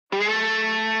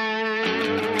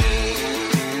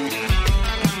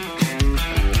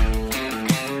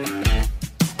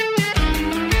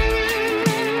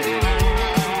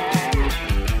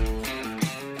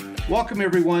Welcome,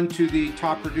 everyone, to the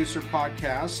Top Producer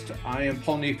Podcast. I am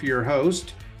Paul Neef, your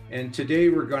host, and today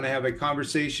we're going to have a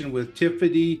conversation with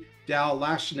Tiffany, Dowell,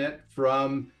 Lashmet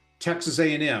from Texas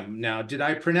A&M. Now, did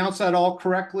I pronounce that all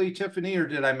correctly, Tiffany, or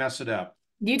did I mess it up?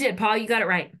 You did, Paul. You got it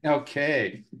right.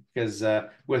 Okay, because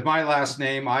with my last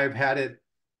name, I've had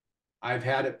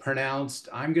it pronounced,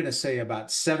 I'm going to say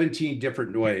about 17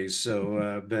 different ways.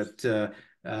 So,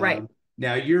 Right.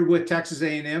 now you're with Texas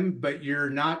A&M, but you're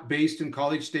not based in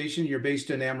College Station. You're based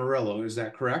in Amarillo. Is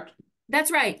that correct? That's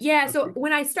right. Yeah. So Okay.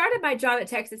 when I started my job at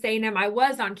Texas A&M, I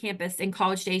was on campus in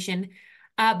College Station.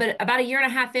 But about a year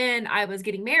and a half in, I was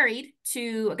getting married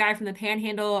to a guy from the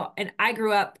Panhandle, and I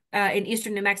grew up in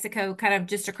eastern New Mexico, kind of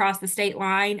just across the state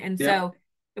line. And Yep. so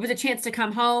it was a chance to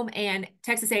come home, and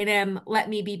Texas A&M let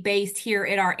me be based here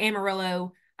at our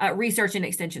Amarillo Research and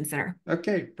Extension Center.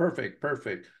 Okay. Perfect.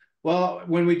 Perfect. Well,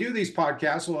 when we do these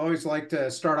podcasts, we'll always like to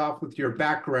start off with your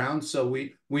background, so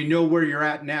we know where you're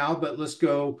at now. But let's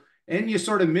go. And you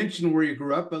sort of mentioned where you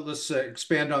grew up, but let's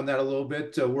expand on that a little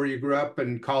bit. Where you grew up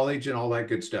and college and all that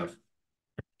good stuff.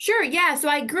 Sure, yeah. So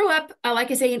I grew up,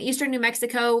 like I say, in eastern New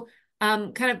Mexico,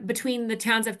 kind of between the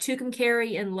towns of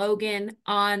Tucumcari and Logan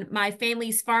on my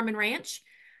family's farm and ranch.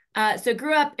 So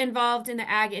grew up involved in the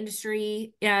ag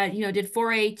industry, did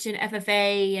 4-H and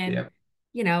FFA and,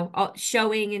 Yep. all,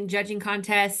 showing and judging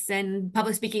contests and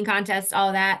public speaking contests, all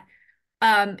of that.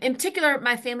 In particular,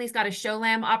 my family's got a show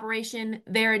lamb operation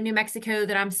there in New Mexico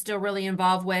that I'm still really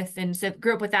involved with. And so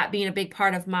grew up with that being a big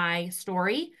part of my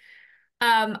story.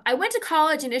 I went to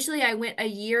college. Initially, I went a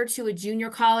year to a junior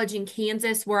college in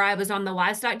Kansas where I was on the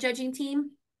livestock judging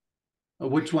team.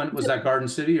 Which one was that? Garden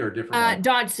City or a different one?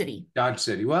 Dodge City. Dodge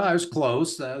City. Well, I was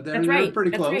close. They're That's they're right.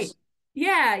 pretty That's right. close.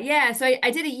 Yeah, yeah. So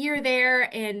I did a year there,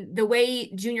 and the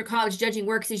way junior college judging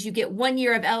works is you get 1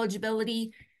 year of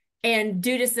eligibility. And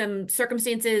due to some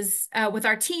circumstances with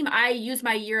our team, I used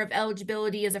my year of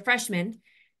eligibility as a freshman.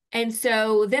 And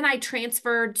so then I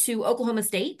transferred to Oklahoma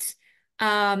State.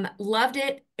 Loved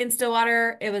it in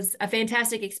Stillwater. It was a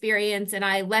fantastic experience. And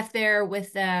I left there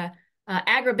with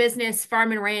agribusiness,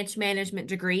 farm and ranch management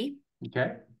degree.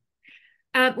 Okay.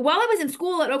 While I was in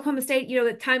school at Oklahoma State,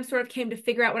 the time sort of came to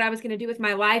figure out what I was going to do with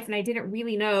my life, and I didn't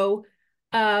really know.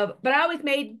 But I always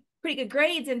made pretty good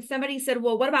grades, and somebody said,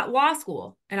 "Well, what about law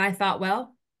school?" And I thought,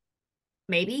 well,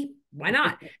 maybe, why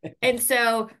not? And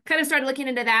so kind of started looking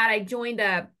into that. I joined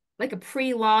a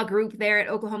pre-law group there at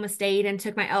Oklahoma State and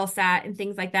took my LSAT and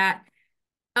things like that.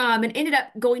 And ended up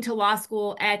going to law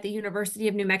school at the University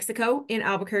of New Mexico in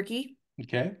Albuquerque,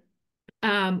 Okay.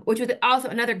 which was also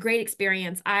another great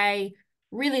experience. I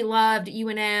really loved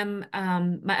UNM.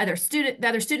 The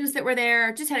other students that were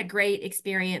there, just had a great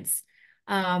experience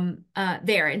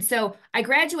there. And so I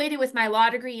graduated with my law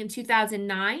degree in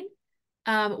 2009.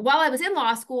 While I was in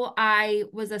law school, I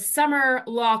was a summer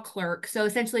law clerk. So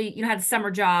essentially, had a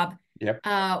summer job. Yep.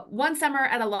 One summer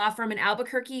at a law firm in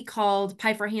Albuquerque called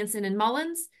Piper Hansen and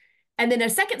Mullins. And then a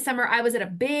second summer, I was at a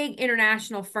big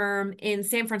international firm in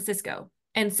San Francisco.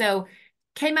 And so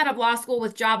came out of law school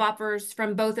with job offers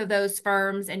from both of those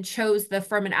firms and chose the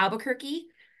firm in Albuquerque.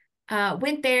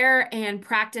 Went there and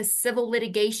practiced civil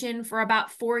litigation for about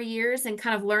 4 years and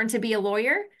kind of learned to be a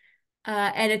lawyer.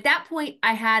 And at that point,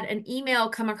 I had an email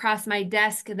come across my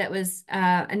desk that was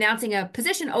announcing a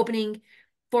position opening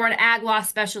for an ag law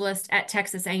specialist at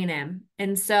Texas A&M.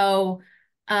 And so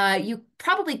you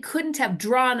probably couldn't have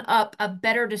drawn up a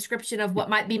better description of what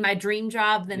might be my dream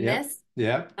job than Yep. this.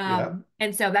 Yep. Yep.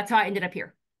 And so that's how I ended up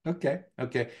here. Okay.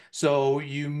 Okay. So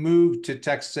you moved to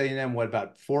Texas A&M, what,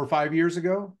 about 4 or 5 years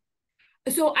ago?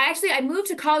 So I moved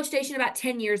to College Station about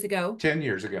 10 years ago. 10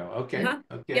 years ago. Okay. Uh-huh.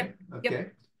 Okay. Yep. Yep.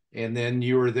 Okay. And then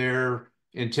you were there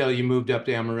until you moved up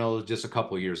to Amarillo just a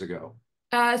couple of years ago.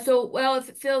 Well, if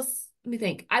it feels, let me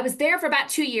think. I was there for about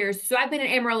 2 years. So I've been in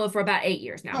Amarillo for about 8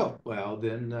 years now. Oh, well,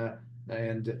 then,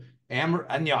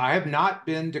 I have not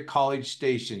been to College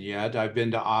Station yet. I've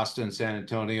been to Austin, San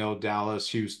Antonio, Dallas,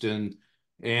 Houston,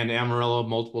 and Amarillo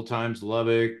multiple times,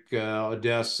 Lubbock,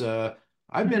 Odessa.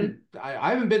 I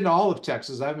haven't been to all of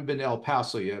Texas. I haven't been to El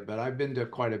Paso yet, but I've been to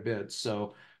quite a bit.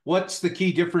 So what's the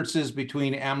key differences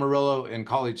between Amarillo and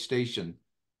College Station?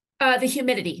 The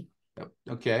humidity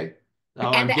Okay.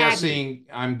 and the Aggie.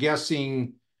 I'm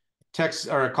guessing Texas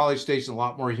or College Station a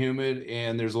lot more humid,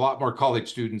 and there's a lot more college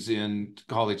students in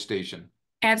College Station.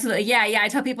 Absolutely. Yeah. Yeah. I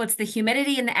tell people it's the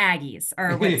humidity and the Aggies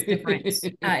are what's different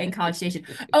in College Station.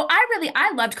 Oh,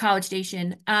 I loved College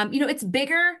Station. It's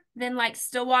bigger than like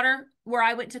Stillwater where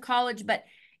I went to college, but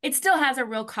it still has a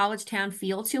real college town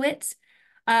feel to it.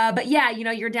 But yeah,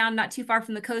 you're down not too far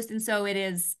from the coast. And so it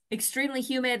is extremely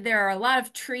humid. There are a lot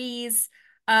of trees.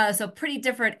 So pretty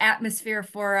different atmosphere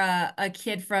for a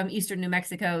kid from Eastern New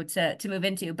Mexico to move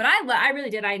into. But I really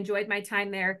did. I enjoyed my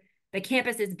time there. The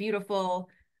campus is beautiful.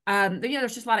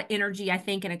 There's just a lot of energy, I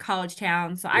think, in a college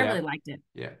town. So I Yeah. really liked it.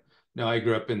 Yeah. No, I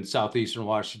grew up in southeastern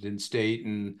Washington State,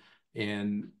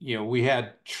 and we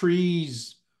had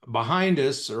trees behind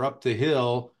us or up the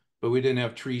hill, but we didn't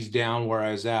have trees down where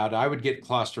I was at. I would get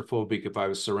claustrophobic if I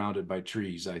was surrounded by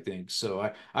trees, I think. So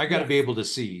I got to be Yes. able to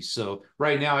see. So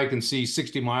right now I can see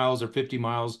 60 miles or 50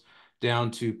 miles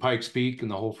down to Pikes Peak and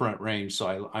the whole Front Range.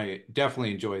 So I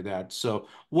definitely enjoy that. So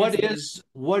Absolutely.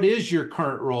 what is your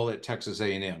current role at Texas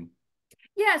A&M?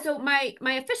 Yeah, so my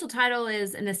official title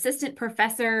is an assistant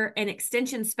professor and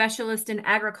extension specialist in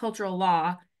agricultural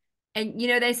law. And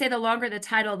they say the longer the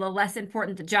title, the less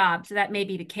important the job. So that may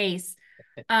be the case.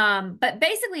 But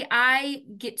basically, I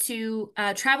get to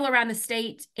travel around the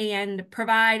state and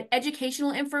provide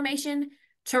educational information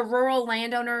to rural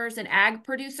landowners and ag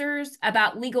producers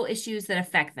about legal issues that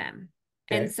affect them.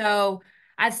 And Okay. so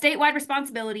I have statewide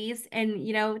responsibilities,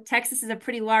 and Texas is a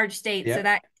pretty large state, so Yep.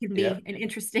 that can be Yep. an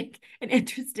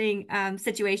interesting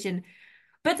situation.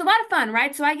 But it's a lot of fun,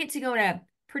 right? So I get to go to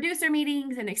producer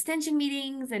meetings and extension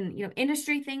meetings and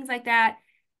industry things like that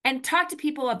and talk to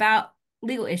people about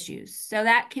legal issues. So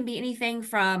that can be anything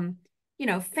from,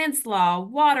 fence law,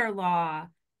 water law,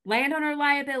 landowner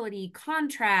liability,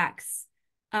 contracts.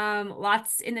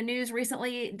 Lots in the news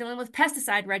recently dealing with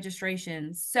pesticide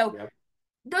registrations. So Yep.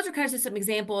 those are kind of just some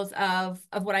examples of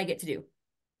what I get to do.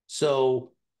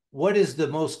 So, what is the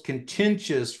most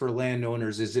contentious for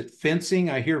landowners? Is it fencing?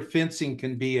 I hear fencing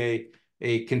can be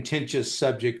a contentious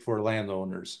subject for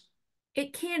landowners.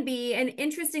 It can be. And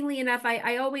interestingly enough,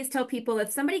 I always tell people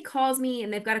if somebody calls me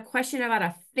and they've got a question about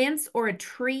a fence or a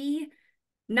tree,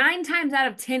 9 times out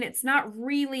of 10, it's not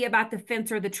really about the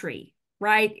fence or the tree,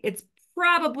 right? It's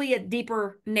probably a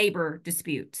deeper neighbor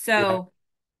dispute. Yeah. So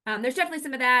there's definitely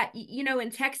some of that.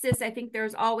 In Texas, I think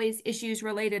there's always issues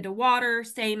related to water.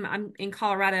 Same, I'm in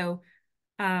Colorado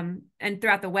and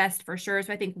throughout the West for sure.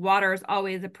 So I think water is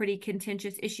always a pretty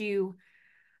contentious issue.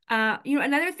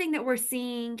 Another thing that we're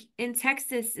seeing in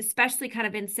Texas, especially kind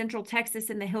of in central Texas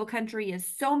in the hill country, is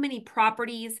so many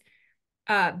properties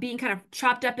being kind of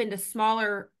chopped up into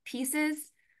smaller pieces.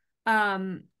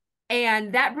 Um,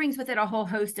 and that brings with it a whole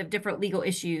host of different legal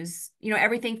issues,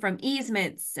 everything from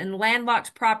easements and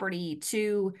landlocked property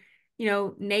to,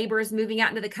 neighbors moving out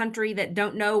into the country that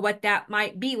don't know what that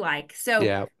might be like. So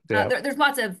Yeah. Yeah. there's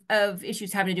lots of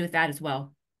issues having to do with that as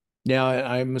well. Now,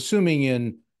 I'm assuming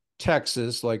in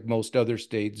Texas, like most other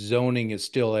states, zoning is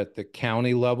still at the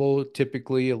county level,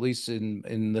 typically, at least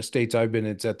in the states I've been,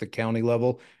 it's at the county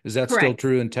level. Is that still Correct.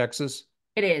 true in Texas?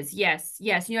 It is. Yes.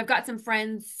 Yes. I've got some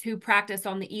friends who practice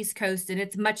on the East Coast, and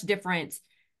it's much different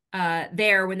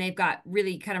there when they've got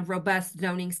really kind of robust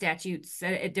zoning statutes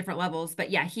at different levels.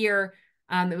 But yeah, here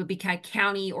it would be kind of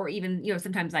county or even,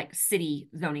 sometimes like city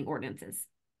zoning ordinances.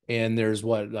 And there's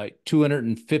what, like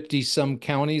 250 some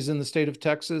counties in the state of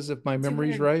Texas, if my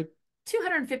memory's 200, right?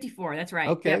 254. That's right.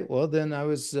 Okay, Yep. well then I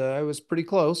was pretty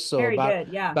close. So Very good.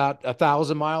 Yeah. about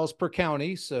 1,000 miles per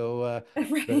county. So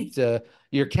Right. but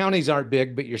your counties aren't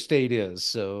big, but your state is.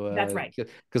 That's So right.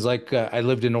 because like I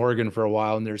lived in Oregon for a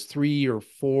while, and there's three or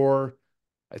four.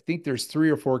 I think there's three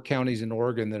or four counties in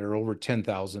Oregon that are over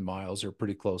 10,000 miles or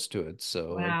pretty close to it.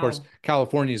 So of course Wow.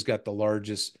 California's got the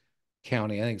largest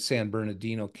county. I think San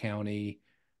Bernardino County.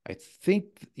 I think,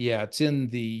 yeah, it's in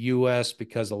the US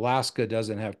because Alaska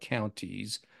doesn't have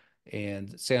counties,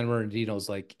 and San Bernardino is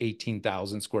like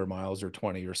 18,000 square miles or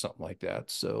 20 or something like that.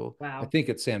 So I Wow. think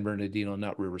it's San Bernardino,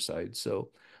 not Riverside. So,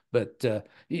 but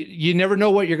you never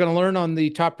know what you're going to learn on the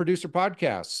Top Producer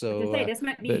podcast. I was gonna So, say this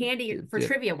might be but handy for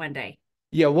trivia one day.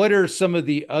 yeah, what are some of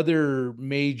the other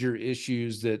major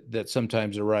issues that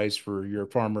sometimes arise for your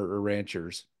farmer or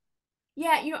ranchers?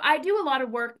 Yeah, I do a lot of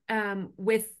work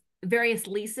with various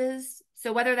leases.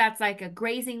 So whether that's like a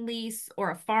grazing lease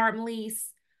or a farm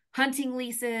lease, hunting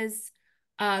leases,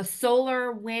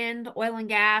 solar, wind, oil and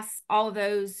gas, all of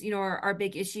those, are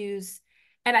big issues.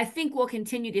 And I think we'll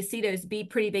continue to see those be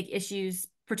pretty big issues,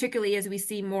 particularly as we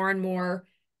see more and more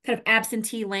kind of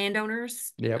absentee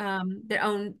landowners Yep. that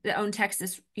own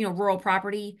Texas, rural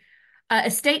property.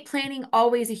 Estate planning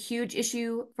always a huge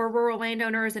issue for rural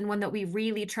landowners and one that we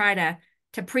really try to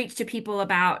preach to people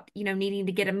about, needing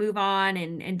to get a move on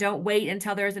and don't wait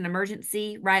until there's an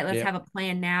emergency, right? Let's Yep. have a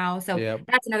plan now. So Yep.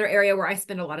 that's another area where I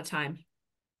spend a lot of time.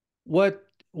 What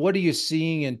are you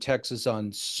seeing in Texas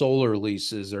on solar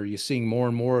leases? Are you seeing more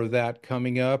and more of that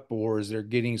coming up, or is there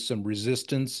getting some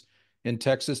resistance in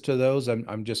Texas to those?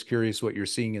 I'm just curious what you're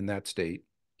seeing in that state.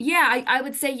 Yeah, I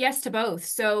would say yes to both.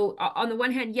 So on the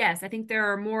one hand, yes, I think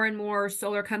there are more and more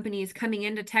solar companies coming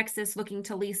into Texas looking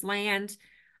to lease land.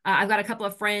 I've got a couple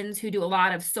of friends who do a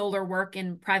lot of solar work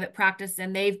in private practice,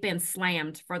 and they've been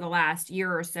slammed for the last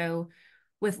year or so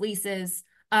with leases.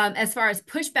 As far as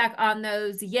pushback on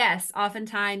those, yes,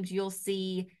 oftentimes you'll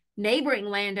see neighboring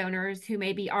landowners who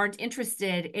maybe aren't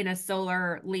interested in a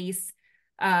solar lease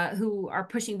who are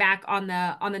pushing back on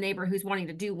the neighbor who's wanting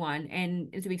to do one.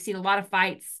 And so we've seen a lot of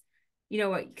fights,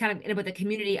 kind of with the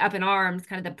community up in arms,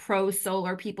 kind of the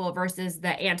pro-solar people versus the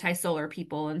anti-solar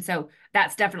people. And so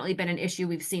that's definitely been an issue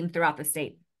we've seen throughout the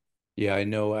state. Yeah, I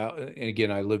know. And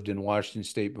again, I lived in Washington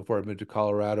State before I moved to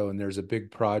Colorado, and there's a big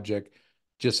project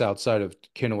just outside of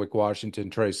Kennewick,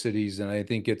 Washington, Tri-Cities, and I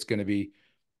think it's going to be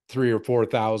 3 or 4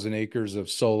 thousand acres of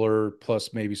solar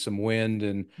plus maybe some wind,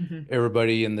 and Mhm.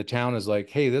 everybody in the town is like,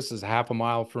 "Hey, this is half a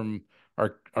mile from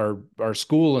our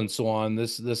school and so on.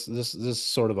 This is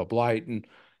sort of a blight."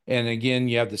 And again,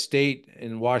 you have the state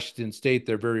in Washington State.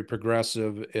 They're very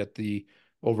progressive at the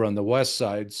over on the west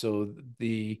side, so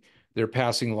they're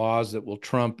passing laws that will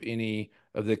trump any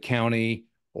of the county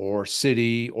or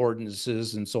city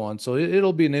ordinances and so on. So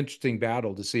it'll be an interesting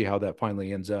battle to see how that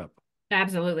finally ends up.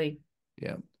 Absolutely.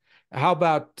 Yeah. How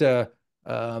about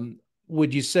um,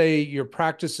 would you say your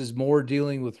practice is more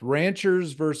dealing with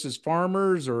ranchers versus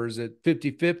farmers, or is it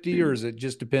 50-50, or is it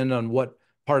just depend on what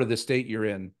part of the state you're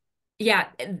in? Yeah,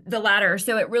 the latter.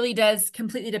 So it really does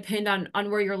completely depend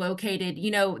on where you're located.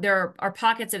 There are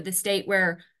pockets of the state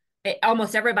where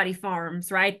almost everybody farms,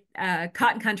 right?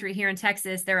 Cotton country here in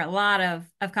Texas, there are a lot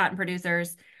of cotton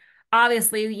producers.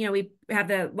 Obviously, we have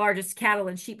the largest cattle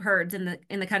and sheep herds in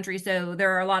the country, so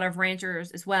there are a lot of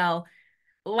ranchers as well.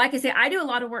 Like I say, I do a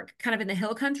lot of work kind of in the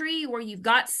hill country where you've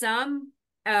got some,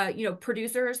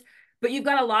 producers, but you've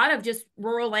got a lot of just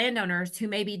rural landowners who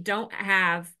maybe don't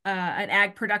have an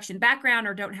ag production background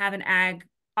or don't have an ag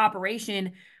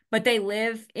operation, but they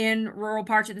live in rural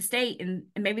parts of the state, and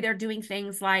maybe they're doing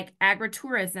things like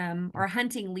agritourism or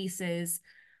hunting leases.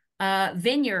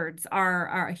 Vineyards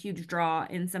are a huge draw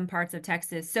in some parts of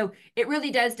Texas. So it really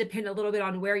does depend a little bit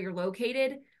on where you're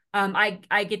located.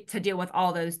 I get to deal with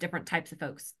all those different types of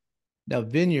folks. Now,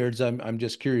 vineyards, I'm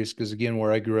just curious because again,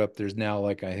 where I grew up, there's now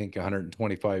like I think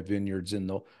 125 vineyards in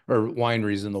the or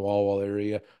wineries in the Walla Walla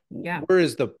area. Yeah. Where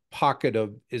is the pocket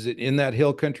of, is it in that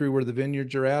hill country where the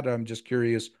vineyards are at? I'm just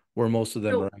curious where most of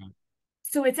them are So at.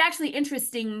 so it's actually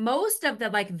interesting. Most of the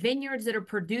like vineyards that are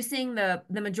producing the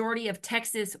majority of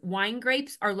Texas wine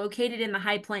grapes are located in the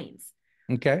high plains.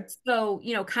 Okay. So,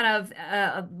 kind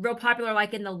of real popular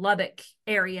like in the Lubbock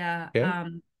area. Okay.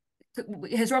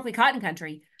 Historically cotton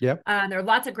country. Yep. There are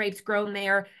lots of grapes grown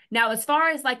there. Now, as far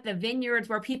as like the vineyards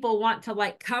where people want to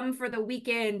like come for the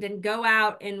weekend and go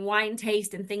out and wine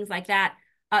taste and things like that,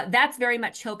 that's very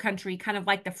much hill country, kind of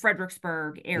like the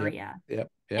Fredericksburg Yep. area.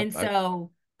 Yep. Yep. And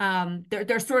so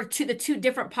they're sort of the two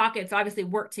different pockets obviously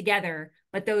work together,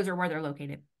 but those are where they're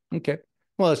located. Okay.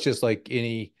 Well, it's just like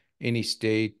any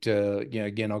state.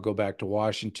 Again, I'll go back to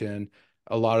Washington.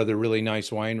 A lot of the really nice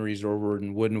wineries are over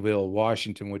in Woodinville,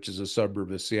 Washington, which is a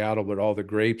suburb of Seattle, but all the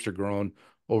grapes are grown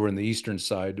over in the eastern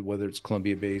side, whether it's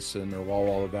Columbia Basin or Walla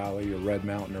Walla Valley or Red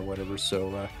Mountain or whatever.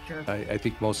 So Sure. I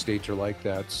think most states are like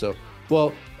that. So,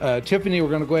 well, Tiffany, we're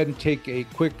going to go ahead and take a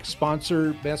quick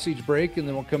sponsor message break, and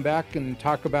then we'll come back and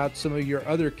talk about some of your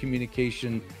other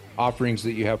communication offerings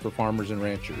that you have for farmers and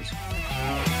ranchers.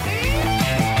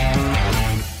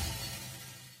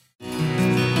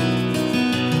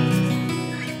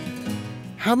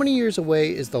 How many years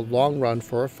away is the long run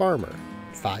for a farmer?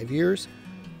 5 years?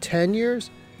 10 years?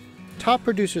 Top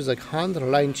producers like Hans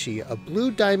Reinchi of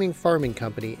Blue Diamond Farming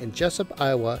Company in Jessup,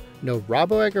 Iowa, know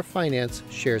RoboAgri Finance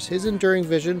shares his enduring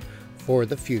vision for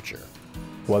the future.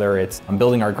 Whether it's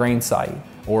building our grain site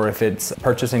or if it's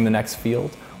purchasing the next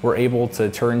field, we're able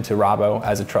to turn to Robo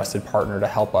as a trusted partner to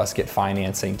help us get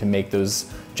financing to make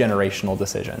those generational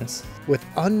decisions. With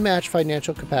unmatched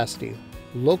financial capacity,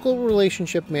 local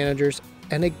relationship managers,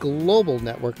 and a global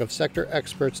network of sector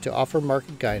experts to offer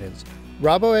market guidance,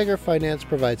 RoboAgri Finance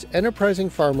provides enterprising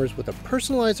farmers with a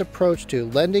personalized approach to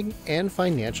lending and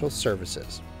financial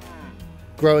services.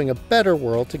 Growing a better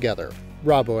world together,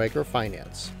 RoboAgri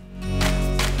Finance.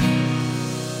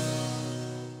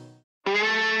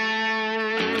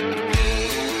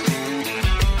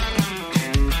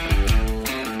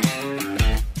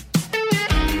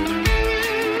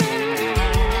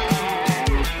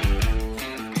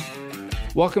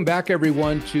 Welcome back,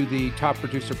 everyone, to the Top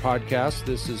Producer Podcast.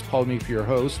 This is Paul Neef, your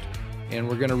host, and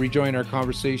we're going to rejoin our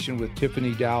conversation with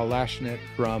Tiffany Dowell Lashmet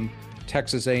from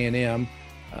Texas A&M.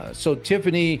 So,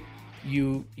 Tiffany,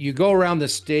 you go around the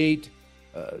state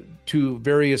to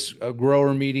various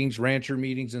grower meetings, rancher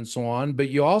meetings, and so on. But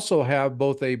you also have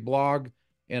both a blog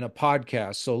and a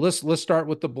podcast. So let's start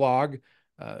with the blog.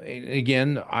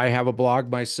 Again, I have a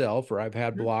blog myself, or I've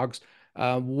had blogs.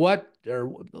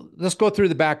 Let's go through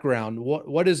the background.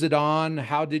 What is it on?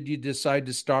 How did you decide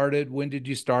to start it? When did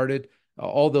you start it?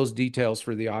 All those details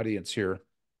for the audience here.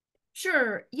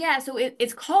 Sure. Yeah. So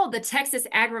it's called the Texas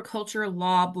Agriculture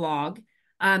Law Blog.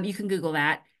 You can Google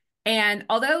that. And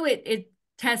although it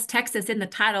has Texas in the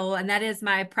title, and that is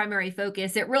my primary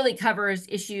focus, it really covers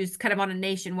issues kind of on a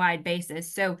nationwide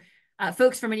basis. So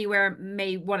folks from anywhere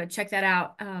may want to check that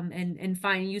out and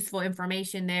find useful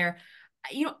information there.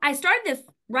 I started this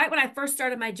right when I first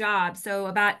started my job. So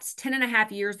about 10 and a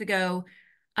half years ago.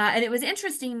 And it was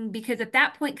interesting because at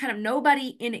that point, kind of nobody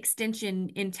in extension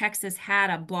in Texas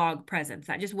had a blog presence.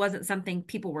 That just wasn't something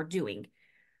people were doing.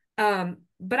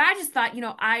 But I just thought,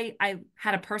 I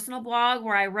had a personal blog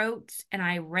where I wrote and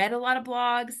I read a lot of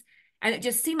blogs, and it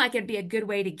just seemed like it'd be a good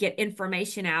way to get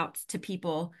information out to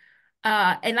people.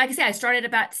 And like I said, I started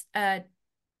about 10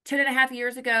 and a half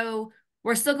years ago.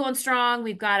 We're still going strong.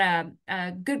 We've got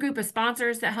a good group of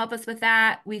sponsors that help us with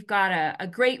that. We've got a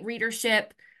great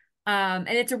readership. And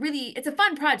it's a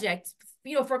fun project,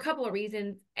 for a couple of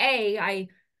reasons.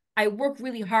 I work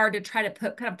really hard to try to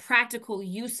put kind of practical,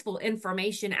 useful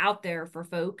information out there for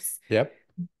folks. Yep.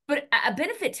 But a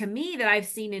benefit to me that I've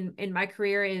seen in my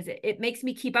career is it makes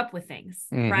me keep up with things,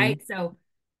 Mm-hmm. right? So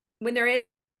when there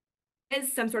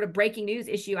is some sort of breaking news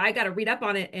issue, I got to read up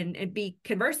on it and be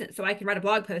conversant so I can write a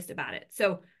blog post about it.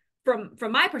 So from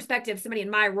my perspective, somebody in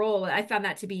my role, I found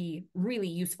that to be really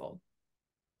useful.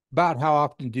 About how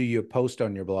often do you post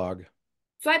on your blog?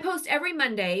 So I post every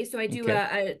Monday. So I do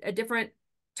Okay. a different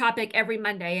topic every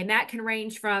Monday. And that can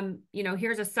range from,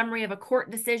 here's a summary of a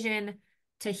court decision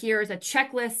to here's a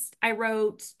checklist I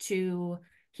wrote to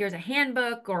here's a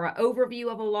handbook or an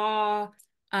overview of a law.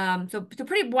 So it's a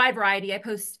pretty wide variety. I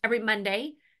post every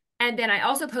Monday. And then I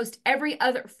also post every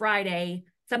other Friday,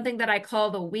 something that I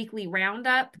call the weekly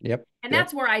roundup. Yep. And Yep.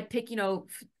 that's where I pick,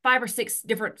 5 or 6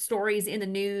 different stories in the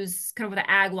news, kind of with the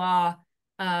ag law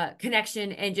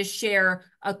connection, and just share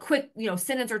a quick,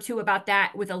 sentence or two about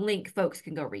that with a link folks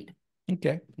can go read.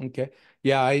 Okay. Okay.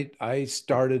 Yeah, I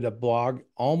started a blog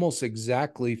almost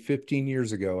exactly 15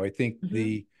 years ago. I think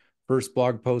the first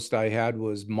blog post I had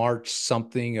was March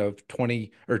something of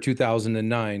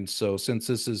 2009. So since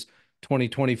this is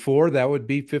 2024, that would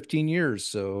be 15 years.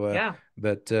 So Yeah.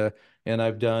 but and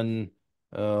I've done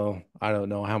I don't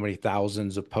know how many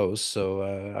thousands of posts, so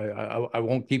I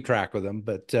won't keep track of them.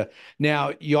 But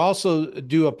now you also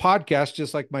do a podcast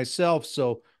just like myself.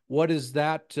 So what is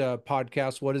that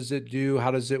podcast? What does it do?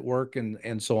 How does it work?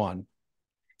 And so on.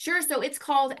 Sure. So it's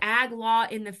called Ag Law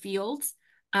in the Fields.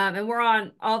 And we're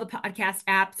on all the podcast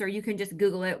apps, or you can just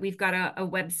Google it. We've got a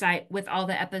website with all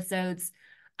the episodes.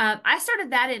 I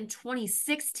started that in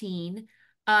 2016.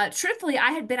 Truthfully,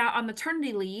 I had been out on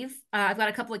maternity leave. I've got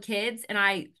a couple of kids, and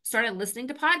I started listening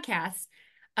to podcasts,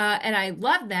 and I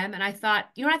loved them. And I thought,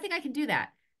 I think I can do that.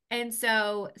 And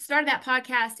so started that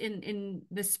podcast in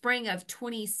the spring of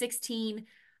 2016.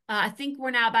 I think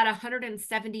we're now about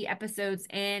 170 episodes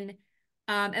in.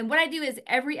 And what I do is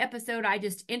every episode, I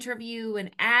just interview an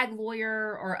ag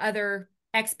lawyer or other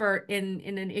expert in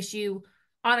an issue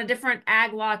on a different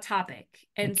ag law topic.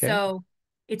 And Okay. so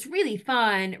it's really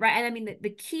fun, right? And I mean, the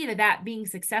key to that being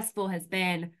successful has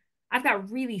been I've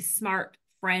got really smart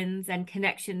friends and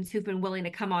connections who've been willing to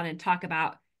come on and talk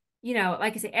about,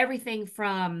 like I say, everything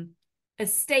from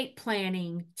estate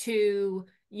planning to,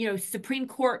 Supreme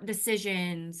Court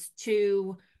decisions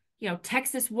to,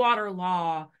 Texas water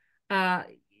law.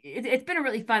 It's been a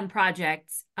really fun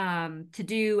project to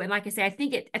do. And like I say, I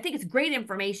think it's great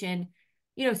information.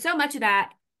 So much of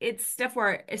that, it's stuff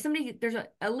where if there's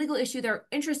a legal issue they're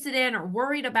interested in or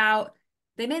worried about,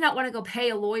 they may not want to go pay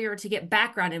a lawyer to get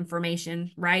background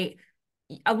information, right?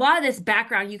 A lot of this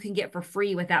background you can get for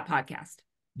free with that podcast.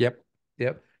 Yep.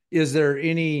 Yep. Is there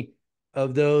any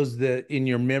of those that in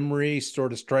your memory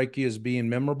sort of strike you as being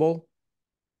memorable?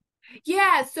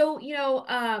 Yeah. So,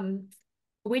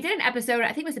 we did an episode, I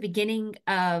think it was the beginning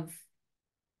of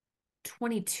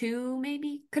 22,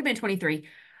 maybe could have been 23.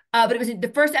 But it was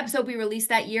the first episode we released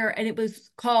that year, and it was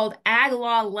called Ag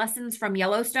Law Lessons from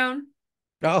Yellowstone.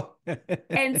 Oh.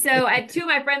 And so I had 2 of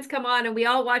my friends come on, and we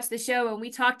all watched the show, and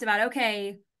we talked about,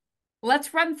 okay,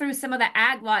 let's run through some of the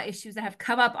ag law issues that have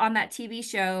come up on that TV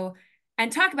show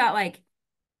and talk about, like,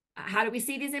 how do we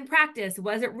see these in practice?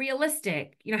 Was it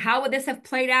realistic? How would this have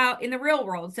played out in the real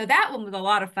world? So that one was a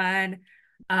lot of fun.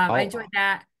 I enjoyed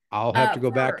that. I'll have to go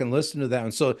back For and listen to that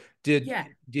one. So did yeah,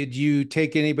 did you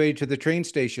take anybody to the train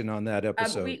station on that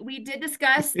episode? we did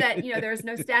discuss that, there's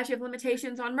no statute of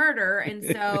limitations on murder, and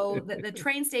so the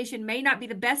train station may not be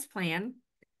the best plan.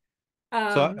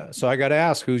 So so I got to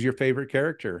ask, who's your favorite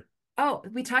character? Oh,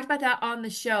 we talked about that on the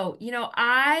show.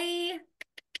 I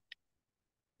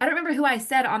don't remember who I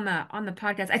said on the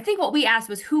podcast. I think what we asked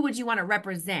was who would you want to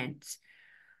represent?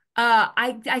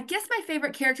 I guess my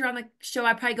favorite character on the show,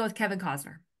 I'd probably go with Kevin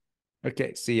Costner.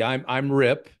 Okay, see, I'm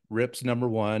Rip. Rip's number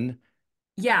one.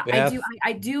 Yeah, I do. Beth.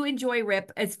 I do enjoy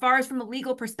Rip. As far as from a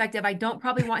legal perspective, I don't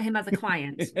probably want him as a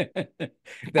client, That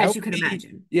as you would can be,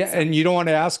 imagine. yeah, So and you don't want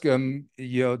to ask him,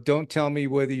 don't tell me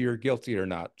whether you're guilty or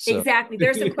not. So exactly.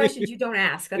 There's some questions you don't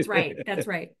ask. That's right. That's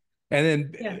right. and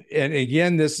then Yeah. and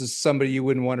again, this is somebody you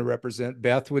wouldn't want to represent.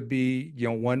 Beth would be,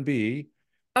 1B.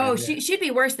 Oh, And she'd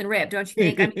be worse than Rip, don't you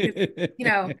think? I mean, 'cause,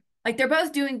 then like they're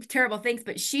both doing terrible things,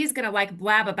 but she's gonna like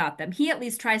blab about them. He at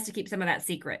least tries to keep some of that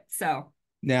secret. So,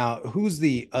 now, who's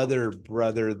the other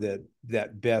brother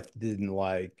that Beth didn't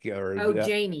like, or oh, that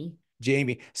Jamie.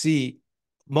 Jamie? See,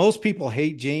 most people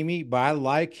hate Jamie, but I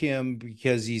like him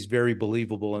because he's very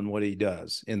believable in what he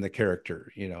does in the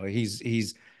character.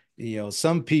 He's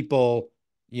some people,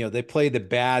 they play the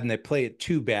bad and they play it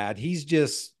too bad. He's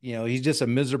just a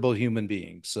miserable human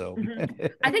being. So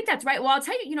Mhm. I think that's right. Well, I'll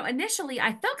tell you, initially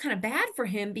I felt kind of bad for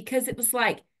him because it was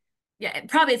like, yeah,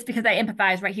 probably it's because I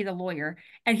empathize, right? He's a lawyer.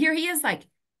 And here he is like,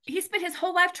 he spent his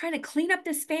whole life trying to clean up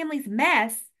this family's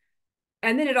mess.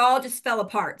 And then it all just fell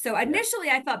apart. So yeah, initially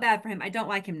I felt bad for him. I don't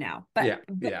like him now. But yeah,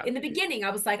 but yeah. in the beginning,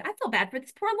 I was like, I feel bad for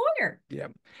this poor lawyer. Yeah.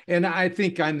 And I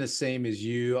think I'm the same as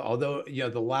you, although,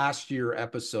 the last year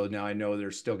episode, now I know they're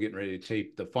still getting ready to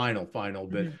tape the final,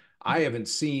 but Mhm. I Mhm. haven't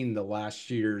seen the last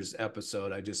year's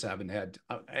episode. I just haven't had,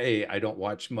 I don't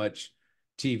watch much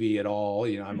TV at all.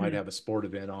 I might Mhm. have a sport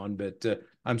event on, but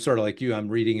I'm sort of like you. I'm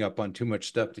reading up on too much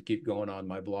stuff to keep going on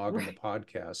my blog and the Right.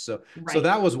 podcast. So Right.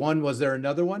 that was one. Was there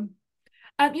another one?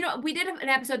 We did an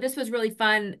episode. This was really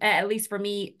fun, at least for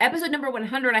me. Episode number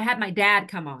 100, I had my dad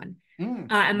come on.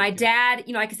 And my Okay. dad,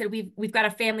 like I said, we've got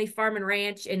a family farm and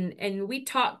ranch, and we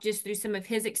talked just through some of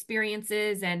his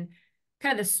experiences and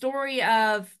kind of the story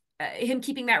of him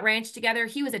keeping that ranch together.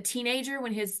 He was a teenager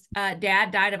when his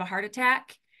dad died of a heart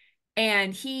attack,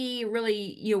 and he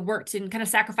really worked and kind of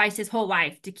sacrificed his whole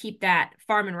life to keep that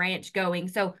farm and ranch going.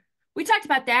 So we talked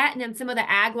about that and then some of the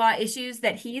ag law issues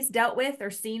that he's dealt with or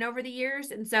seen over the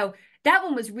years. And so that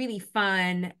one was really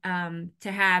fun to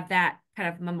have that kind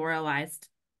of memorialized.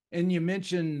 And you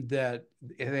mentioned that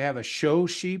they have a show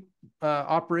sheep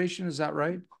operation. Is that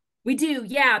right? We do.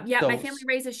 Yeah. Yeah. My So family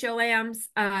raises show lambs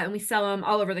and we sell them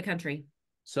all over the country.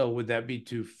 So would that be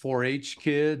to 4-H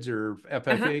kids or Uh-huh.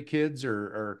 FFA kids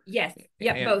or Yes.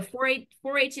 Yep. and Both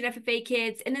 4-H and FFA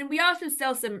kids. And then we also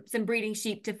sell some breeding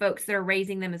sheep to folks that are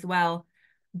raising them as well.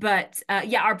 But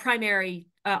yeah, our primary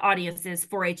audience is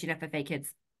 4-H and FFA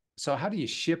kids. so how do you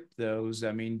ship those?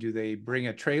 I mean, do they bring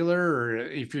a trailer, or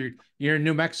if you're in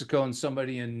New Mexico and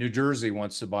somebody in New Jersey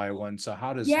wants to buy one, so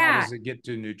how Yeah. does it get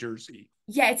to New Jersey?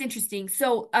 Yeah, it's interesting.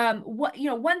 So,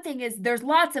 one thing is there's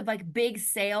lots of like big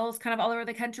sales kind of all over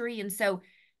the country. And so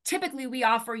typically we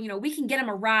offer, we can get them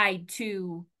a ride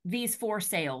to these 4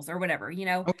 sales or whatever,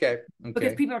 Okay, because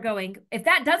okay. people are going. If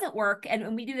that doesn't work,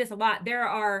 and we do this a lot, there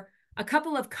are a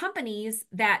couple of companies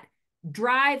that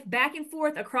drive back and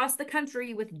forth across the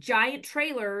country with giant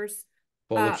trailers,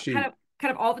 Full of kind of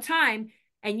sheep. all the time,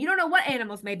 and you don't know what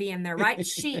animals may be in there, right?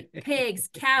 Sheep, pigs,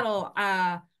 cattle.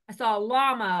 I saw a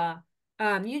llama.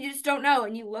 You just don't know,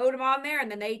 and you load them on there, and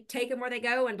then they take them where they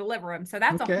go and deliver them. So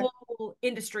that's a Okay, whole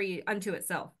industry unto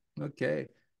itself. okay.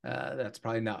 That's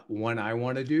probably not one I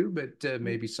want to do, but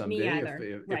maybe Me someday if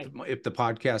either. Right. if the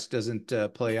podcast doesn't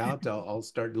play out, I'll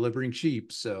start delivering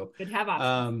sheep. So, Could have options.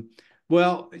 um,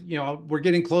 well, we're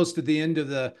getting close to the end of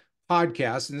the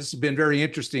podcast, and this has been very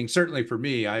interesting. Certainly for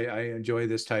me, I enjoy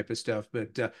this type of stuff.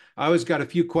 But I always got a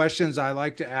few questions I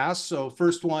like to ask. So,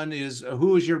 first one is,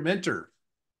 who is your mentor?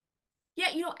 Yeah,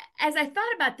 as I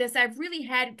thought about this, I've really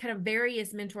had kind of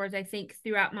various mentors, I think,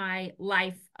 throughout my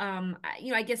life.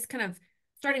 I guess kind of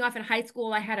starting off in high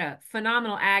school, I had a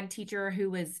phenomenal ag teacher who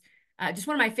was just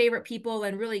one of my favorite people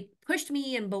and really pushed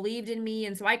me and believed in me.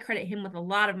 And so I credit him with a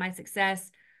lot of my success.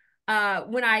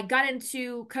 When I got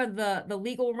into kind of the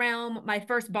legal realm, my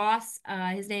first boss,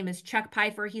 his name is Chuck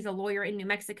Pfeiffer. He's a lawyer in New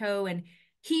Mexico, and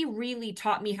he really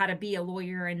taught me how to be a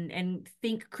lawyer and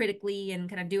think critically and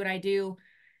kind of do what I do.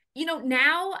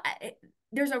 Now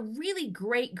there's a really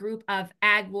great group of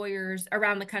ag lawyers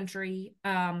around the country.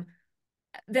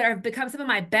 that have become some of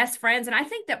my best friends. And I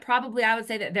think that probably I would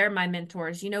say that they're my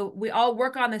mentors. We all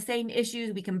work on the same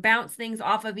issues. We can bounce things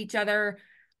off of each other.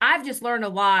 I've just learned a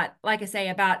lot, like I say,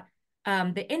 about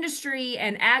the industry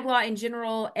and ag law in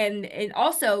general, and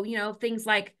also, things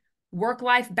like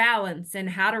work-life balance and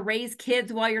how to raise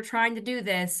kids while you're trying to do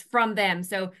this from them.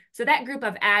 So that group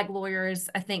of ag lawyers,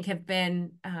 I think, have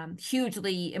been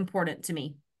hugely important to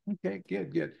me. Okay,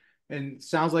 good, good. And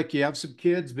sounds like you have some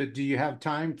kids, but do you have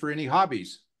time for any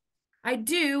hobbies? I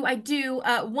do. I do.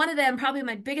 One of them, probably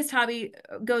my biggest hobby,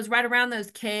 goes right around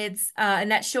those kids, and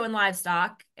that's showing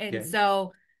livestock. And Okay.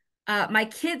 so my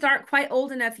kids aren't quite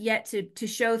old enough yet to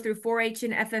show through 4-H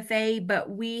and FFA, but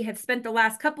we have spent the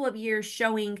last couple of years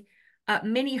showing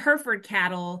mini Hereford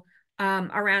cattle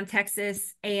around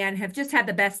Texas and have just had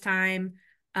the best time.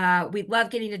 We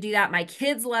love getting to do that. My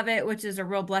kids love it, which is a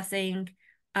real blessing.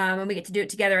 And we get to do it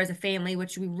together as a family,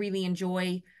 which we really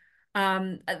enjoy.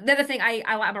 The other thing,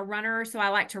 I'm a runner, so I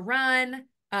like to run.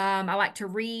 I like to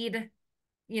read,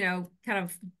 kind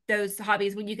of those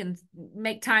hobbies when you can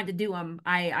make time to do them.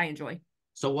 I enjoy.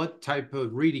 So what type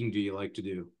of reading do you like to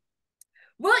do?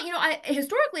 Well,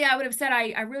 historically I would have said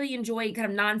I really enjoy kind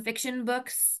of nonfiction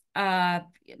books,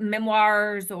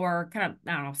 memoirs, or kind of,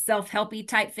 I don't know, self-helpy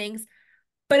type things.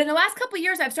 But in the last couple of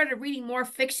years, I've started reading more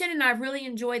fiction, and I've really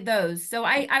enjoyed those. So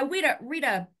I read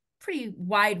a pretty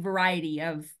wide variety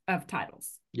of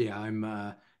titles. Yeah,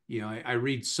 I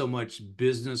read so much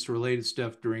business related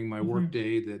stuff during my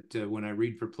workday that when I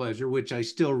read for pleasure, which I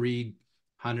still read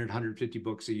 150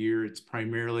 books a year, it's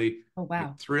primarily Oh, like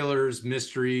wow. thrillers,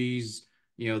 mysteries,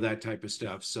 that type of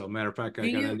stuff. So matter of fact, I Do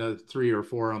got you, another 3 or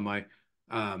 4 on my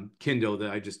Kindle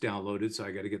that I just downloaded. So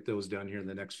I got to get those done here in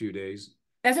the next few days.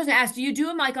 that's what I was gonna ask. Do you do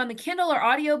them like on the Kindle or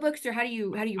audiobooks, or how do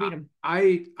you read them?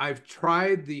 I've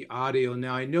tried the audio.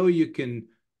 Now I know you can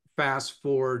fast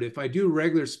forward. If I do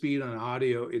regular speed on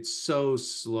audio, it's so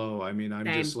slow. I mean, I'm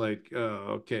just Same, like,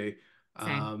 oh, okay.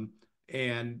 same. Um,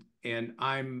 and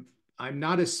I'm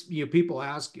not a, people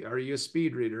ask, are you a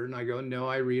speed reader? And I go, no,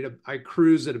 I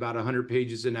cruise at about 100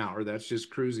 pages an hour. That's just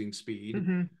cruising speed.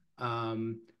 Hmm.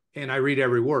 Um, and I read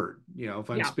every word. If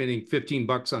I'm Yeah, spending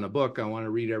 $15 on a book, I want to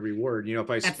read every word. If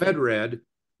I sped absolutely. read,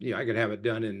 I could have it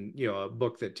done in, a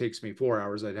book that takes me 4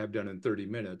 hours, I'd have done in 30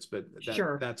 minutes, but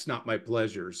Sure, that's not my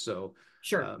pleasure. So,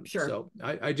 sure, sure.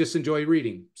 I just enjoy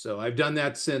reading. So I've done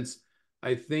that since,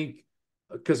 I think,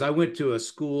 because I went to a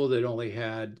school that only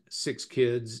had 6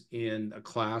 kids in a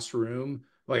classroom.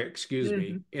 Well, excuse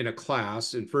me, Hmm. in a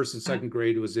class. In first and second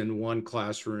grade, it was in one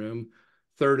classroom.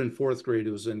 Third and fourth grade,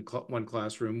 it was in one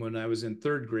classroom. When I was in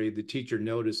third grade, the teacher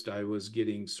noticed I was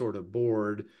getting sort of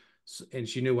bored, and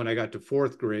she knew when I got to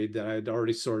fourth grade that I'd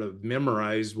already sort of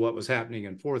memorized what was happening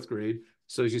in fourth grade.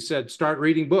 So she said, start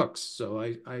reading books. So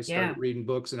I started Yeah. reading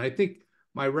books. And I think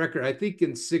my record, I think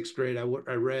in sixth grade, I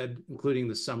read, including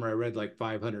the summer, I read like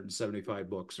 575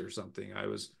 books or something. I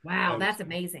Wow, was, that's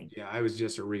amazing. yeah, I was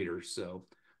just a reader. So,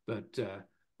 but,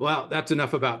 well, that's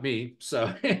enough about me.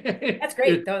 So, That's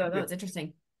great. No, it's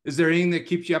interesting. is there anything that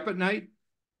keeps you up at night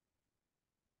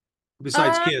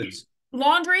besides Uh, kids?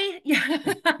 Laundry. Yeah.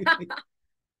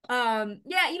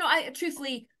 Yeah, I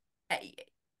truthfully, I,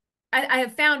 I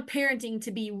have found parenting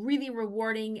to be really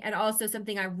rewarding and also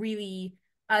something I really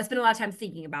spend a lot of time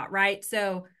thinking about, right?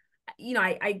 So,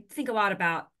 I think a lot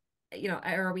about,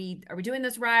 are we doing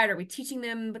this right? Are we teaching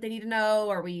them what they need to know?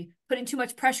 Are we putting too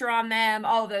much pressure on them?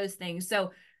 All of those things.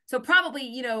 So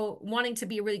probably, wanting to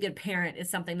be a really good parent is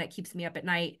something that keeps me up at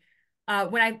night.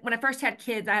 When I first had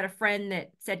kids, I had a friend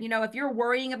that said, if you're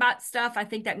worrying about stuff, I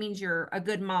think that means you're a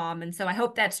good mom. And so I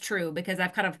hope that's true because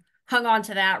I've kind of hung on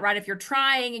to that, right? If you're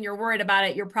trying and you're worried about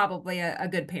it, you're probably a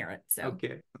good parent. So,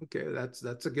 Okay, okay,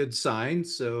 that's a good sign.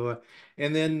 So,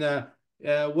 and then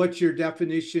what's your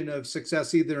definition of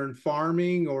success, either in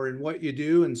farming or in what you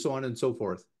do, and so on and so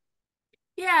forth?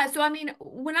 yeah. So, I mean,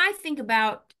 when I think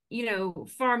about,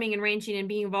 farming and ranching and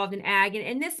being involved in ag,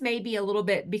 and this may be a little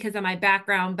bit because of my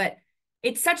background, but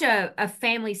it's such a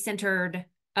family centered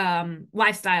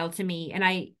lifestyle to me. And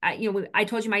I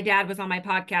told you my dad was on my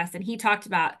podcast and he talked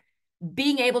about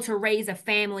being able to raise a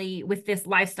family with this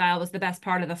lifestyle was the best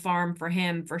part of the farm for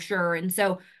him, for sure. And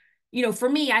so, for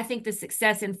me, I think the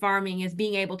success in farming is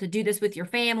being able to do this with your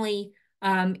family.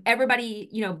 Everybody,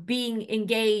 being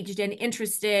engaged and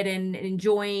interested and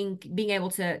enjoying being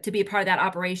able to be a part of that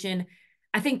operation.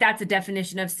 I think that's a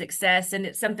definition of success. And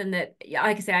it's something that,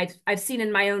 like I say, I've seen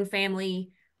in my own family,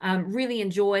 really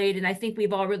enjoyed, and I think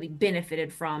we've all really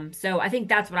benefited from. So I think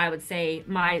that's what I would say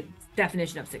my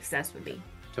definition of success would be.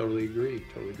 Totally agree.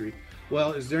 Totally agree.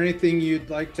 Well, is there anything you'd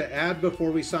like to add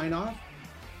before we sign off?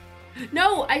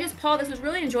 No, Paul, this was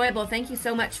really enjoyable. Thank you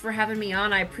so much for having me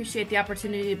on. I appreciate the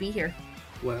opportunity to be here.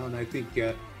 Well, and I think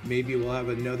maybe we'll have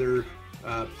another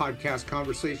podcast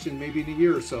conversation maybe in a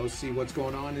year or so, see what's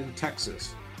going on in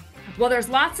Texas. Well, there's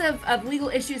lots of legal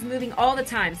issues moving all the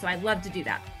time, so I'd love to do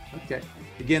that. Okay.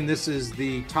 Again, this is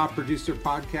the Top Producer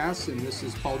Podcast, and this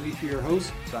is Paul Neef, your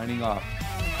host, signing off.